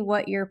only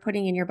what you're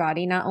putting in your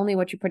body, not only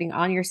what you're putting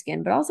on your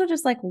skin, but also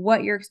just like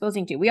what you're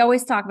exposing to. We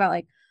always talk about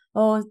like,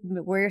 oh,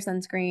 wear your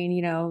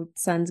sunscreen,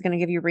 sun's going to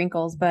give you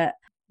wrinkles, but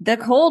the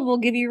cold will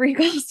give you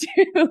wrinkles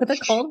too. The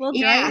cold will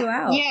dry Yeah, you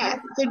out. yeah.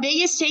 The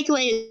biggest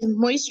takeaway is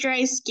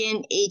moisturized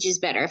skin ages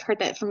better. I've heard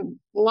that from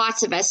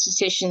lots of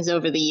estheticians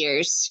over the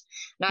years,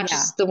 not Yeah.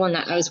 just the one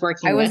that I was I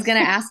working was with.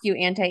 going to ask you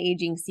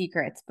anti-aging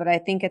secrets, but I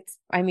think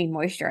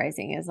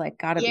moisturizing is like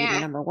got to be the Yeah,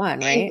 number one,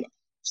 and right?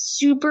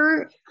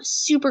 super,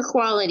 super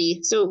quality.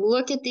 So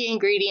look at the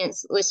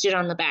ingredients listed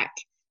on the back: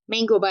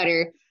 mango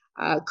butter,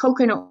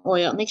 coconut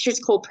oil. Make sure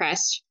it's cold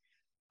pressed.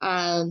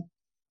 Um,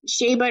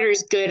 Shea butter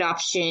is good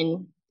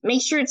option.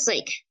 Make sure it's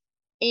like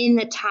in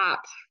the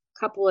top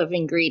couple of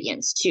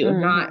ingredients too,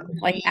 not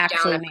Like way down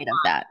actually at the made of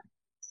bottom. that.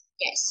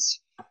 Yes.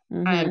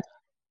 Mm-hmm.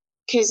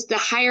 Because the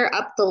higher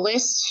up the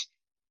list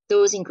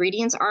those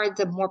ingredients are,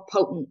 the more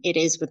potent it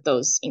is with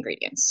those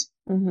ingredients.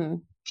 Mm-hmm.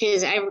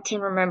 Because I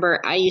can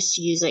remember I used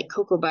to use like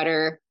cocoa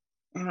butter,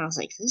 and I was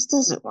like, this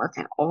doesn't work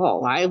at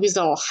all. I was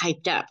all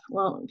hyped up.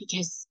 Well,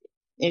 because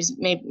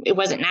it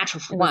wasn't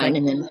natural for It was one, like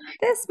and then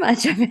this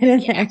much of it in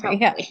yeah, there.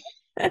 Yeah. probably,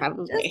 Just a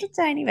probably,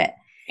 tiny bit.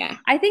 yeah,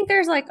 I think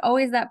there's like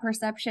always that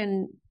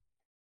perception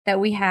that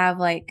we have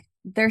like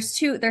there's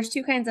two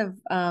kinds of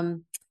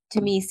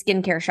to me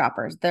skincare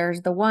shoppers.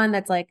 There's the one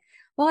that's like,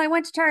 well, I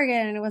went to Target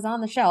and it was on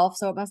the shelf,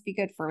 so it must be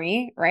good for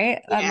me,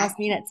 right? That yeah. must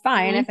mean it's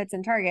fine Mm-hmm. if it's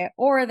in Target.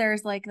 Or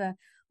there's like the,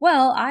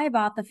 well, I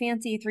bought the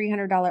fancy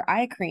 $300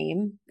 eye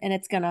cream and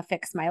it's gonna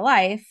fix my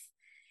life.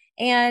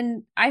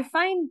 And I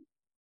find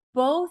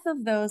both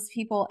of those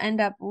people end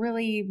up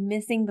really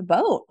missing the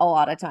boat a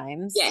lot of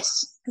times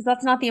Yes. because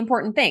that's not the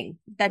important thing.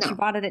 That you No.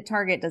 bought it at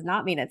Target does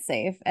not mean it's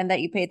safe, and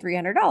that you paid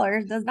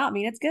 $300 does not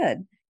mean it's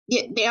good.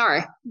 Yeah, they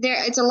are. There,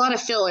 it's a lot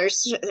of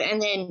fillers, and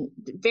then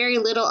very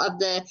little of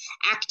the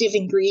active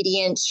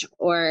ingredient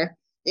or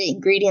the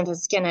ingredient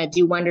that's gonna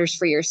do wonders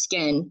for your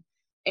skin.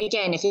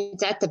 Again, if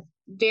it's at the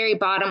very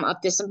bottom of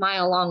this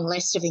mile-long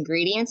list of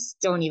ingredients,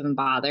 don't even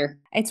bother.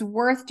 It's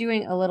worth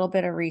doing a little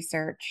bit of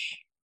research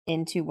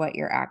into what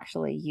you're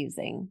actually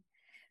using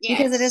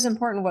because it is Yes.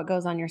 important what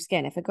goes on your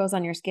skin. If it goes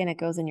on your skin, it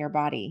goes in your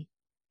body.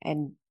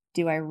 And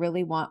do I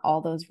really want all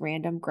those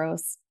random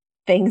gross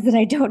things that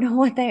I don't know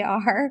what they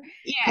are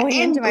Yeah, going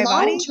into and my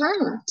long body?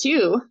 term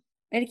too.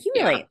 It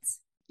Yeah, accumulates.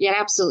 yeah, it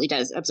absolutely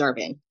does absorb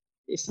in.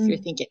 If you're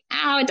Mm. thinking,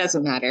 oh, it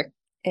doesn't matter.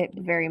 It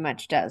very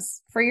much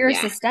does for your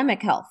Yeah.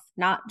 systemic health,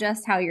 not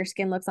just how your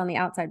skin looks on the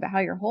outside, but how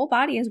your whole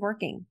body is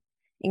working.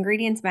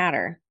 Ingredients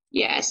matter.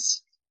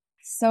 Yes.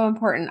 So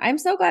important. I'm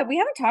so glad we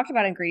haven't talked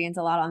about ingredients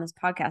a lot on this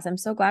podcast. I'm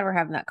so glad we're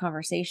having that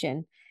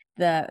conversation.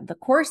 The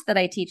course that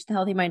I teach, the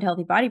Healthy Mind,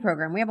 Healthy Body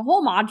program, we have a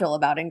whole module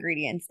about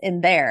ingredients in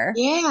there.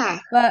 Yeah.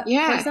 But for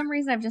Yeah. some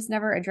reason, I've just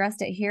never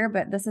addressed it here.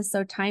 But this is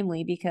so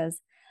timely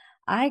because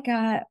I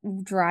got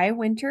dry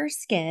winter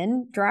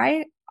skin,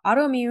 dry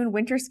autoimmune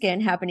winter skin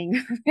happening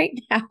right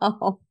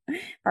now.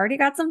 Already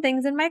got some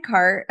things in my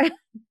cart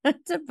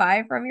to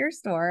buy from your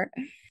store.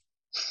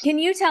 Can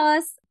you tell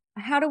us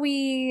how do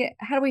we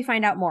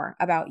find out more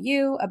about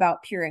you,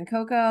 about Pure and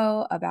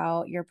Coco,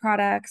 about your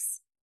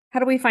products? How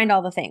do we find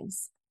all the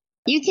things?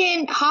 You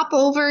can hop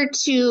over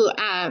to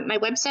my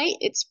website.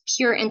 It's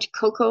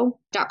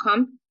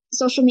pureandcoco.com.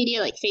 Social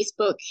media like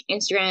Facebook,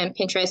 Instagram,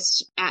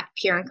 Pinterest at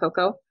Pure and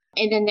Coco.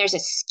 And then there's a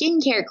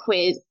skincare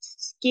quiz,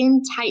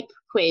 skin type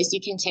quiz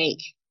you can take.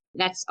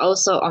 That's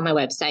also on my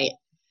website.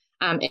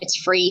 It's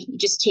free. You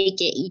just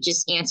take it. You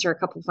just answer a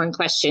couple fun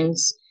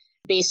questions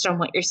based on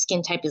what your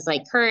skin type is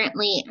like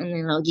currently, and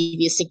then it'll give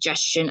you a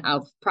suggestion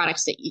of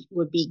products that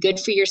would be good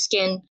for your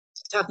skin.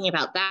 Talking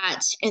about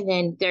that, and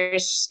then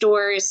there's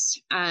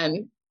stores.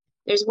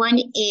 There's one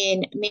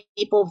in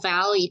Maple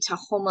Valley,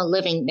 Tahoma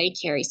Living. They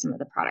carry some of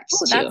the products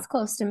Oh, too. that's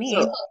close to me.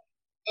 So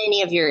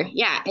any of your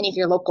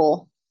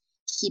local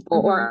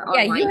people or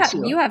yeah,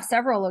 online you have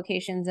several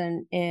locations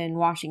in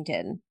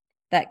Washington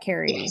that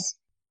carry. Yes.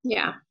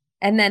 Yeah.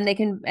 And then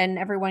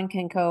everyone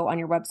can go on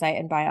your website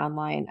and buy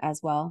online as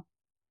well.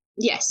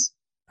 Yes.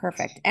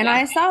 Perfect. And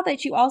I saw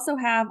that you also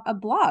have a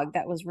blog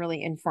that was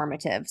really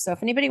informative. So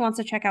if anybody wants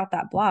to check out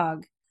that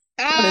blog,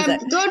 what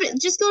is it? Go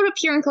to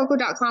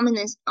pureandcoco.com, and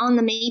then on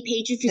the main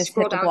page, if you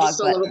scroll down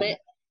just a little bit,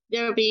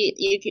 there'll be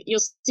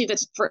you'll see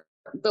that for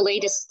the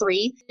latest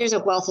 3. There's a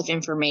wealth of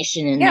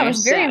information in there. Yeah, it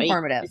was very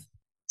informative.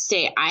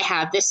 Say, I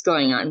have this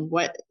going on.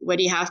 What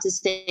do you have to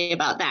say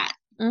about that?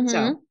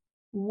 So,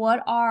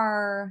 what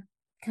are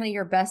kind of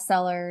your best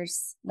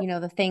sellers? You know,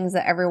 the things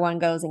that everyone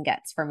goes and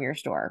gets from your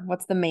store.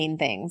 What's the main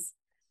things?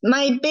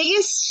 My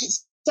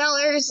biggest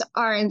sellers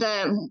are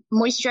the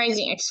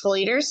moisturizing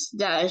exfoliators.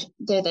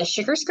 They're the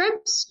sugar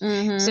scrubs.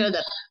 So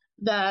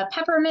the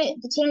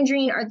peppermint, the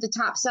tangerine are the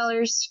top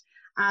sellers.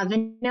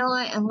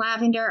 Vanilla and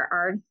lavender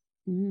are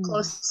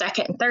close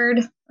second and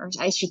third, or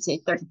I should say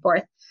third and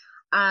fourth.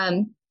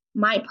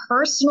 My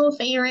personal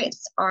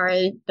favorites are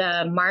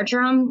the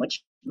marjoram,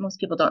 which most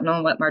people don't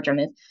know what marjoram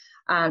is.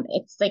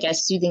 It's like a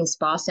soothing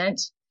spa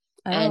scent.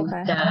 And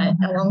the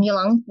ylang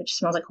ylang, which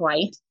smells like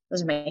Hawaii.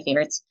 Those are my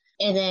favorites.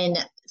 And then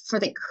for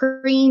the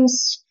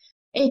creams,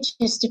 it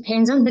just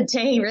depends on the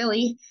day,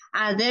 really.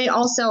 They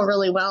all sell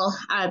really well.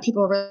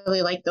 People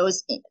really like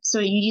those. So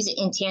you use it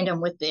in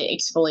tandem with the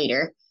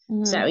exfoliator.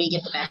 So you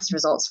get the best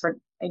results for,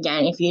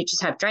 again, if you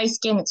just have dry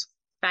skin, it's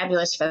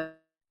fabulous for,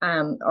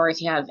 or if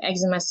you have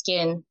eczema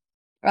skin.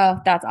 Oh,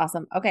 that's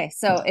awesome. Okay.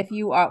 So if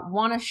you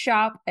want to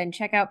shop and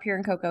check out Pure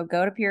and Coco,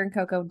 go to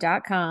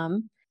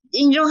pureandcoco.com.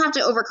 And you don't have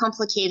to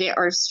overcomplicate it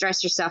or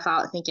stress yourself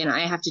out thinking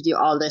I have to do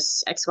all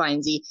this X, Y,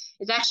 and Z.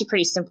 It's actually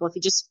pretty simple if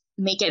you just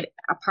make it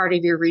a part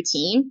of your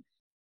routine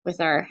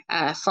with our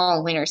fall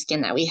and winter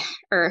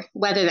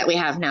weather that we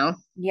have now.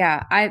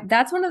 Yeah,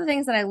 that's one of the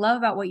things that I love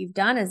about what you've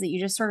done is that you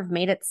just sort of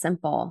made it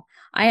simple.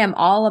 I am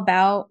all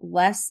about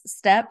less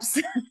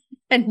steps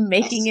and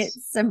making it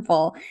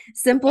simple.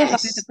 Simplify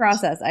the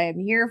process. I am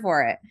here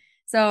for it.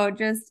 So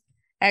just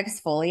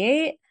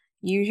exfoliate.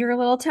 Use your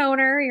little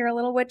toner, your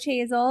little witch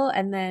hazel,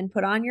 and then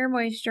put on your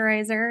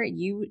moisturizer.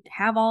 You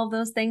have all of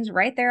those things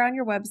right there on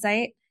your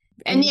website.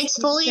 And the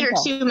exfoliator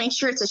too, make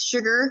sure it's a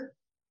sugar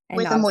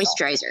with a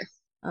moisturizer.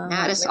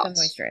 Not a salt.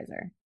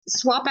 Moisturizer.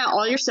 Swap out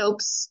all your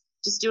soaps.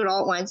 Just do it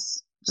all at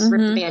once. Just rip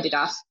the Band-Aid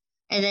off.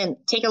 And then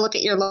take a look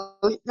at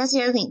that's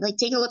the other thing. Like,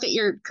 take a look at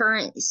your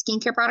current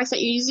skincare products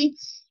that you're using.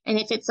 And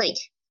if it's like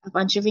a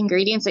bunch of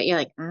ingredients that you're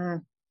like,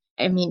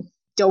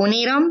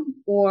 donate them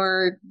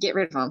or get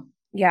rid of them.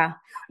 Yeah.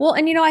 Well,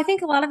 and I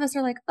think a lot of us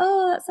are like,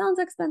 oh, that sounds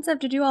expensive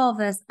to do all of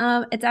this.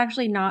 It's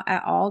actually not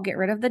at all. Get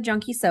rid of the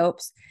junky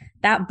soaps.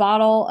 That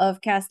bottle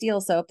of Castile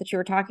soap that you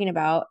were talking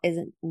about is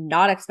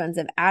not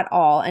expensive at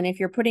all. And if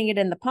you're putting it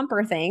in the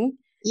pumper thing,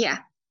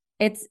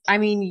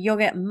 you'll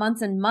get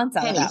months and months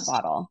out of that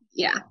bottle.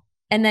 Yeah.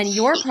 And then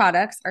your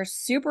products are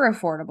super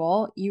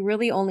affordable. You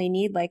really only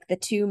need like the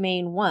 2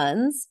 main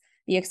ones,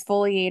 the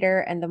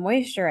exfoliator and the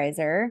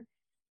moisturizer.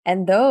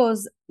 And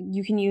those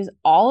you can use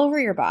all over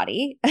your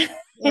body,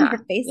 in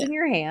your face and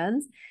your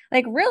hands.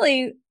 Like,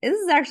 really, this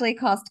is actually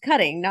cost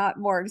cutting, not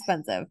more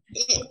expensive.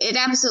 It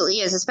absolutely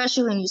is,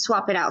 especially when you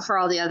swap it out for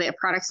all the other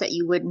products that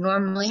you would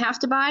normally have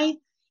to buy.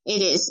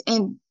 It is.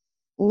 And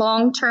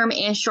long term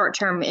and short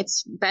term,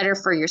 it's better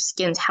for your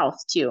skin's health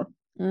too.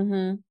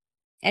 And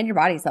your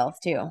body's health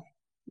too.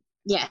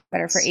 Yeah.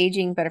 Better for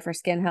aging, better for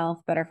skin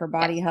health, better for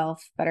body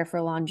health, better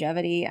for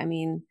longevity. I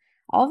mean,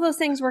 all of those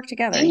things work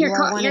together. And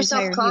your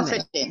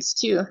self-confidence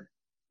too.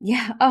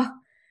 Yeah. Oh,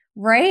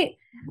 right?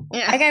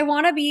 Yeah. Like, I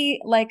want to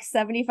be like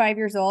 75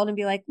 years old and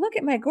be like, look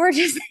at my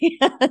gorgeous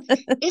hands.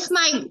 If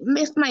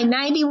my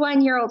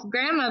 91-year-old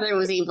grandmother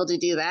was able to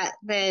do that,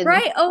 then...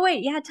 Right. Oh,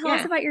 wait. Yeah. Tell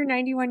us about your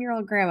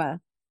 91-year-old grandma.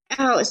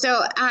 Oh,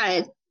 so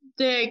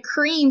the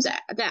creams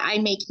that I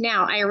make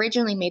now, I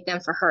originally made them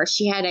for her.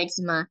 She had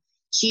eczema.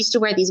 She used to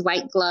wear these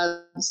white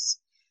gloves.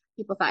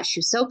 People thought she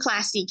was so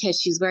classy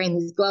because she was wearing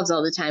these gloves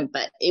all the time,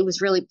 but it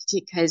was really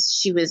because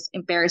she was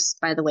embarrassed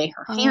by the way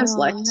her hands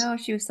looked. No,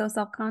 she was so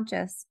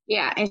self-conscious.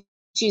 Yeah, and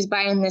she's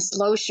buying this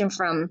lotion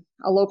from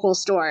a local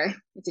store.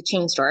 It's a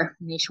chain store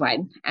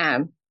nationwide.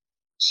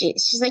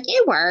 She's like,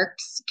 it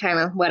works, kind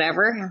of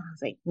whatever. And I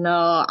was like,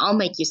 no, I'll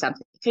make you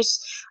something,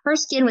 because her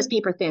skin was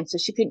paper thin, so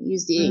she couldn't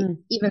use even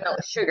though it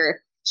was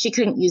sugar. she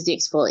couldn't use the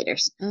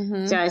exfoliators.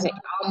 Mm-hmm. So I was like,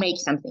 I'll make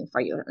something for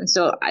you. And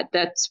so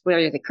that's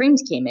where the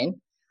creams came in.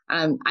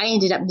 I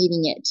ended up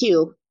needing it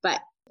too, but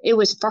it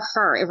was for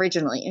her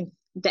originally. And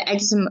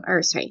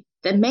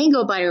the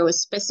mango butter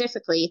was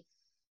specifically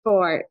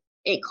for,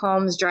 it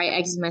calms dry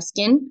eczema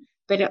skin,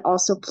 but it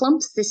also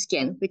plumps the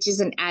skin, which is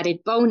an added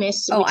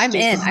bonus. Oh, I'm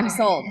in. I'm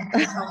sold.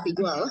 Healthy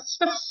glow.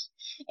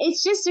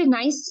 It's just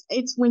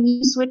it's when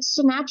you switch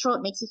to natural,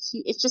 it makes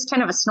it's just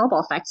kind of a snowball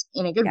effect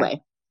in a good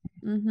way.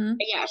 Mm-hmm.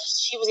 But yeah,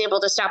 she was able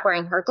to stop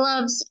wearing her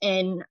gloves,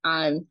 and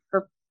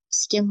her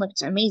skin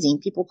looked amazing.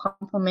 People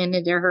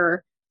complimented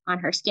her on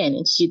her skin,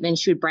 and she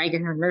would brag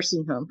in her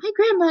nursing home.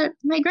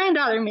 My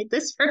granddaughter made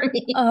this for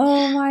me.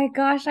 Oh my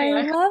gosh, I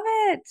love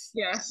it.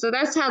 Yeah, so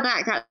that's how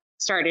that got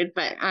started.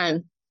 But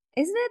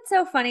isn't it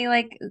so funny?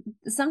 Like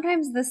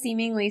sometimes the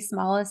seemingly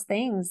smallest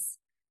things,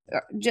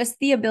 just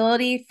the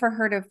ability for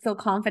her to feel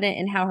confident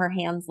in how her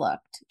hands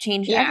looked,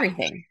 changed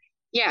everything.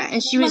 Yeah,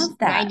 and she was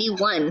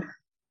 91.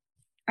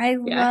 I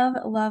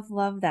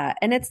love that.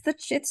 And it's the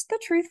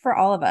truth for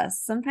all of us.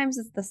 Sometimes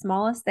it's the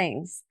smallest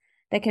things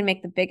that can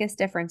make the biggest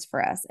difference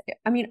for us.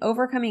 I mean,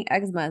 overcoming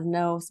eczema is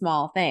no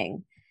small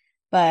thing,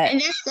 but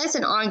that's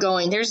an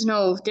ongoing. There's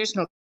no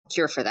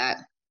cure for that.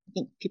 I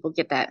think people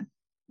get that.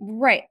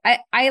 Right.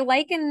 I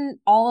liken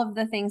all of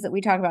the things that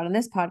we talk about in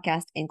this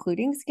podcast,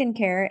 including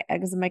skincare,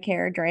 eczema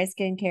care, dry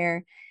skin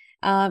care.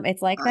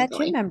 It's like that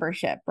gym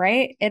membership,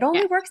 right? It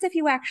only works if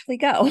you actually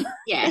go.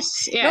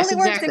 Yes. It only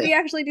works if you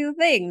actually do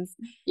things.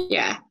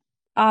 Yeah.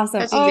 Awesome.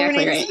 That's exactly Renee,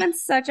 right. This has been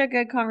such a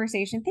good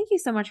conversation. Thank you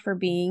so much for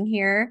being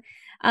here.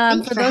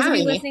 For those of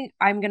you listening,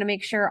 I'm going to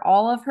make sure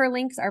all of her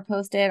links are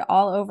posted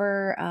all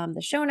over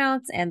the show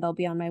notes, and they'll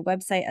be on my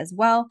website as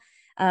well.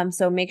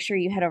 So make sure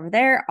you head over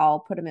there. I'll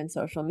put them in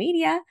social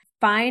media.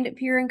 Find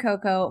Pure and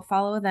Coco,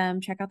 follow them,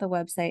 check out the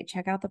website,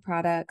 check out the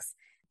products.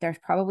 There's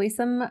probably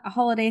some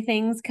holiday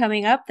things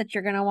coming up that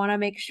you're going to want to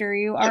make sure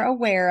you are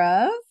aware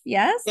of.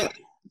 Yes? Yep.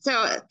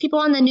 So people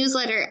on the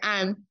newsletter,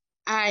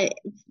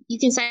 you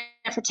can sign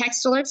up for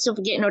text alerts so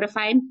you'll get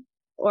notified.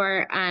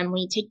 Or when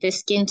you take the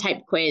skin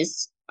type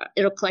quiz,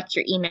 it'll collect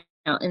your email,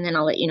 and then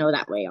I'll let you know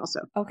that way also.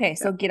 Okay,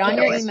 so get on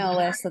your email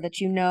list so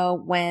that you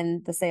know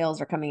when the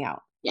sales are coming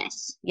out.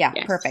 Yes. Yeah,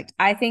 yes. Perfect.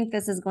 I think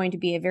this is going to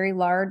be a very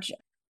large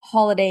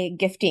holiday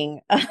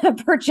gifting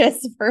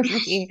purchase for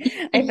me.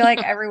 I feel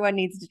like everyone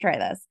needs to try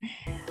this.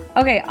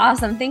 Okay,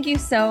 awesome. Thank you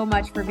so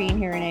much for being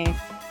here, Rene.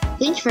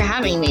 Thanks for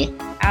having me.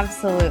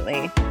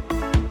 Absolutely.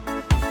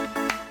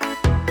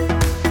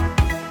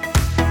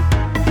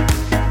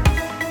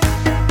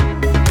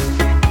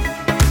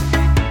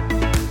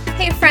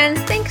 Hey friends,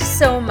 thanks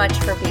so much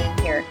for being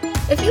here.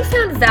 If you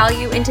found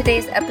value in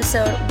today's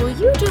episode, will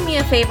you do me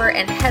a favor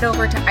and head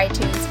over to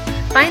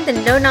iTunes, find the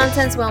No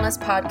Nonsense Wellness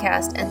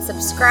Podcast, and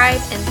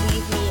subscribe and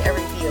leave me a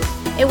review.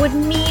 It would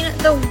mean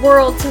the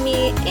world to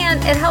me,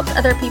 and it helps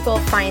other people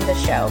find the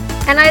show.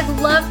 And I'd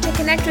love to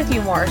connect with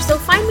you more, so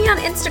find me on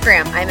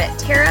Instagram. I'm at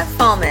Tara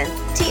Faulmann,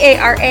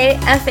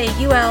 TaraFaulmann.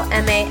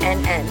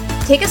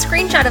 Take a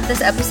screenshot of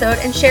this episode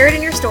and share it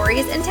in your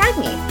stories and tag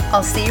me.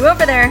 I'll see you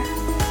over there.